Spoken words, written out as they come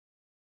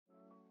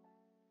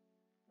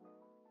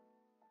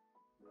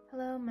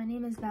Hello, my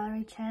name is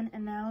Valerie Chen,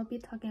 and I will be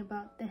talking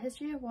about the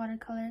history of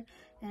watercolor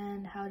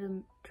and how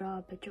to draw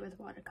a picture with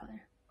watercolor.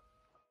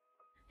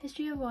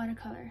 History of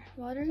watercolor.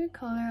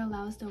 Watercolor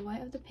allows the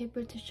white of the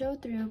paper to show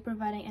through,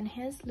 providing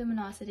enhanced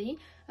luminosity,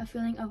 a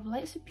feeling of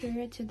light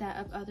superior to that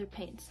of other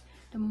paints.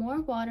 The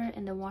more water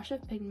in the wash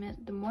of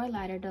pigment, the more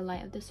lighter the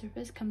light of the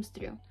surface comes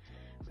through.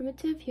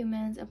 Primitive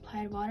humans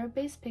applied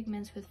water-based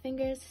pigments with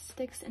fingers,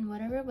 sticks, and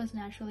whatever was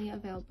naturally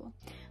available.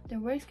 Their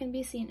works can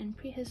be seen in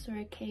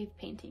prehistoric cave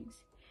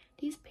paintings.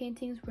 These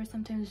paintings were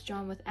sometimes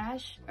drawn with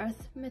ash,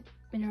 earth,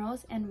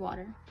 minerals, and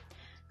water.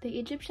 The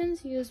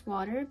Egyptians used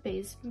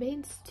water-based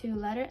paints to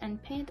letter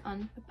and paint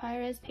on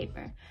papyrus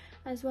paper,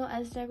 as well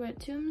as decorate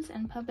tombs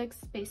and public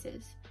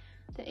spaces.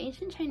 The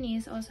ancient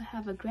Chinese also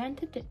have a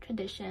grand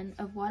tradition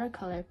of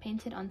watercolor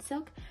painted on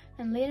silk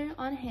and later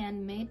on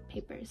hand-made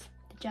papers.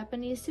 The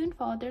Japanese soon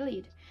followed their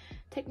lead.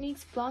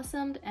 Techniques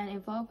blossomed and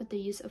evolved with the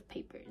use of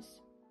papers.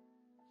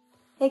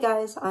 Hey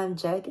guys, I'm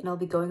Jeg, and I'll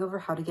be going over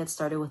how to get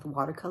started with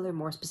watercolor,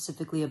 more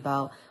specifically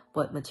about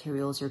what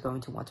materials you're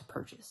going to want to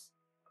purchase.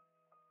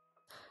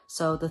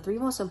 So the three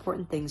most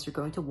important things you're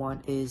going to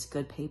want is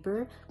good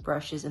paper,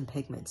 brushes, and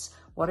pigments.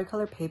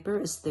 Watercolor paper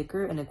is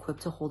thicker and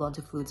equipped to hold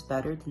onto fluids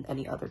better than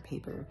any other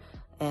paper.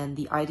 And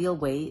the ideal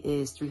weight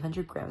is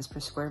 300 grams per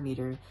square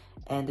meter,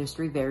 and there's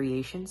three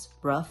variations: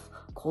 rough,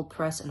 cold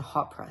press, and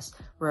hot press,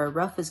 where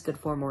rough is good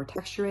for more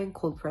texturing,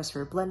 cold press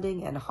for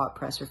blending, and hot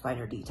press for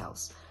finer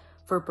details.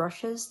 For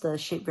brushes, the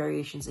shape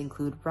variations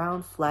include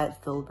round,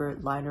 flat,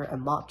 filbert, liner,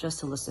 and mop, just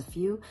to list a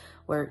few,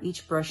 where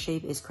each brush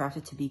shape is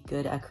crafted to be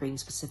good at creating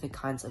specific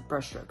kinds of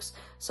brush strokes.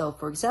 So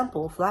for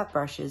example, flat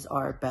brushes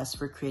are best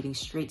for creating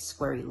straight,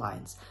 squarey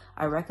lines.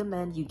 I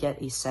recommend you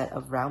get a set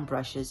of round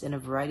brushes in a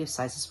variety of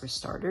sizes for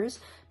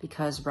starters,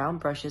 because round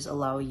brushes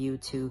allow you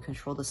to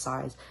control the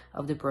size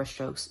of the brush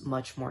strokes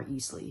much more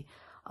easily.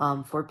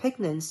 For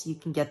pigments, you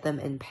can get them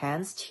in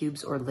pans,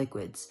 tubes, or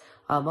liquids.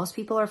 Most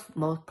people are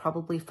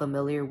probably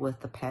familiar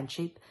with the pan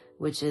shape,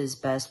 which is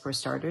best for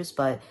starters,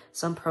 but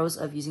some pros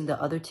of using the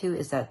other two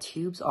is that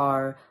tubes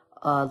are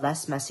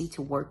less messy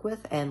to work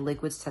with, and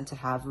liquids tend to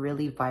have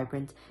really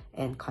vibrant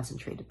and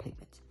concentrated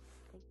pigment.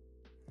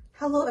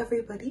 Hello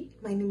everybody,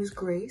 my name is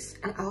Grace,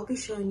 and I'll be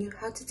showing you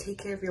how to take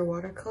care of your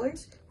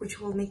watercolors, which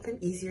will make them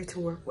easier to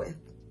work with.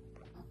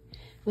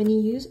 When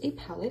you use a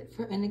palette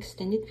for an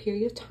extended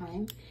period of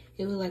time,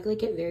 it will likely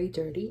get very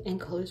dirty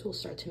and colors will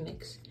start to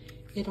mix.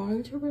 In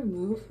order to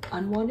remove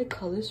unwanted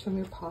colors from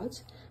your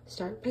pots,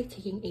 start by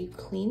taking a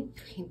clean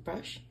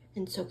paintbrush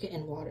and soak it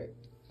in water.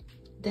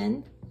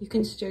 Then you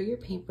can stir your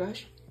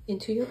paintbrush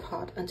into your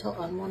pot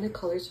until unwanted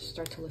colors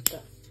start to lift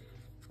up.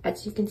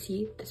 As you can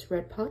see, this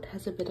red pot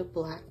has a bit of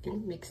black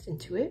ink mixed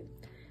into it.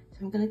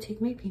 So I'm going to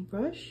take my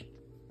paintbrush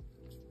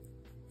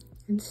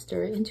and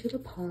stir it into the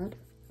pot.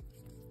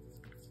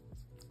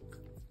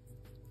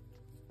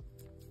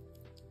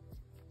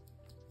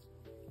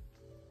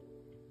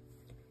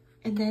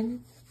 And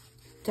then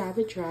dab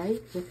it dry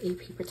with a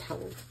paper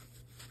towel.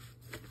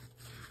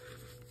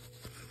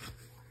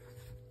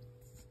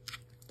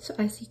 So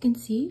as you can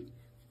see,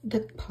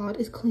 the pot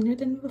is cleaner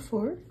than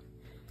before,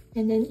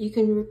 and then you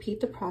can repeat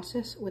the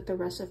process with the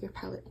rest of your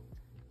palette.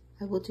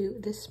 I will do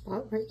this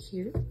spot right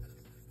here.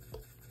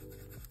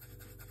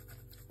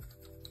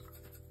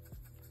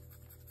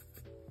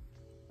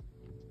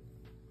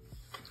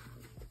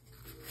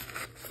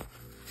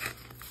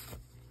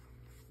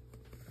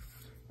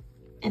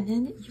 And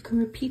then you can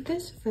repeat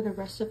this for the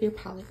rest of your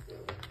palette.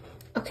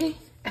 Okay,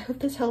 I hope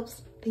this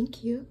helps.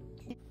 Thank you.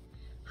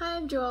 Hi,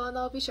 I'm Joelle, and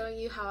I'll be showing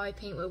you how I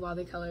paint with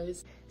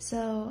watercolors.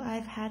 So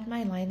I've had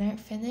my line art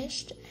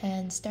finished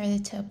and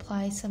started to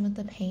apply some of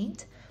the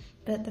paint.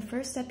 But the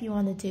first step you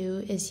want to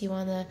do is you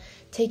want to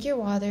take your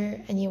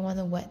water and you want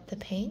to wet the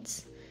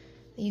paints.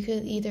 You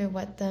could either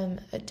wet them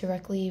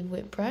directly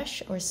with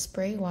brush or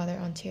spray water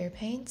onto your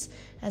paints,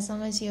 as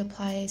long as you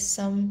apply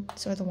some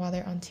sort of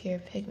water onto your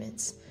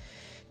pigments.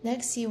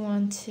 Next, you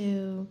want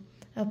to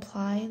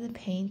apply the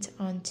paint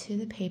onto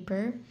the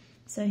paper.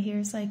 So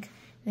here's like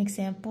an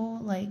example,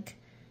 like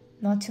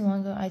not too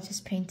long ago I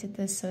just painted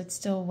this so it's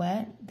still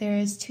wet. There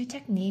is two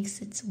techniques.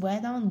 It's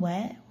wet on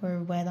wet or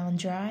wet on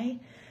dry.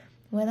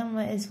 Wet on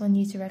wet is when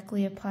you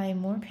directly apply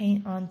more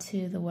paint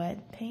onto the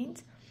wet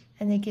paint,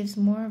 and it gives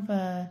more of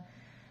a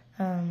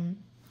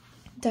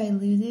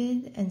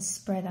diluted and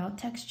spread out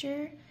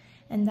texture,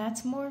 and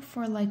that's more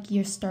for like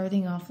your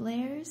starting off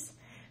layers.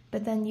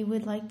 But then you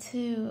would like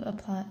to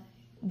apply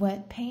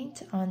wet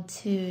paint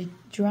onto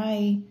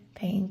dry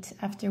paint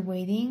after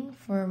waiting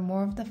for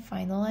more of the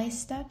finalized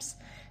steps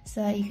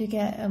so that you could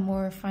get a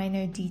more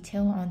finer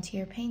detail onto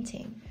your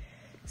painting.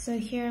 So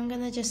here I'm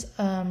gonna just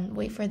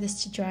wait for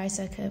this to dry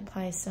so I could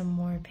apply some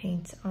more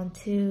paint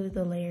onto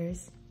the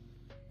layers.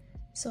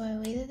 So I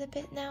waited a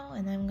bit now,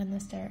 and I'm gonna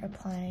start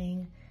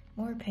applying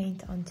more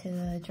paint onto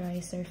the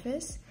dry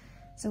surface.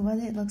 So what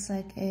it looks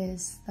like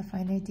is the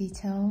finer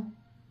detail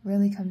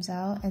really comes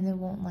out and it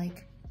won't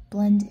like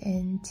blend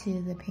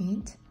into the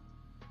paint.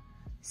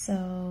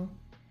 So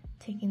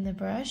taking the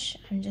brush,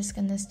 I'm just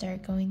gonna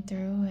start going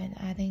through and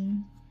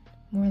adding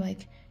more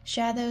like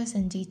shadows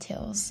and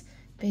details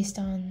based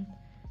on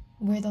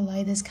where the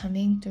light is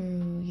coming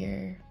through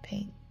your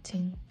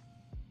painting.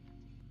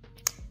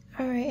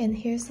 Alright, and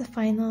here's the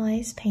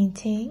finalized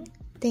painting.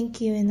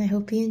 Thank you, and I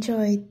hope you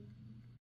enjoyed.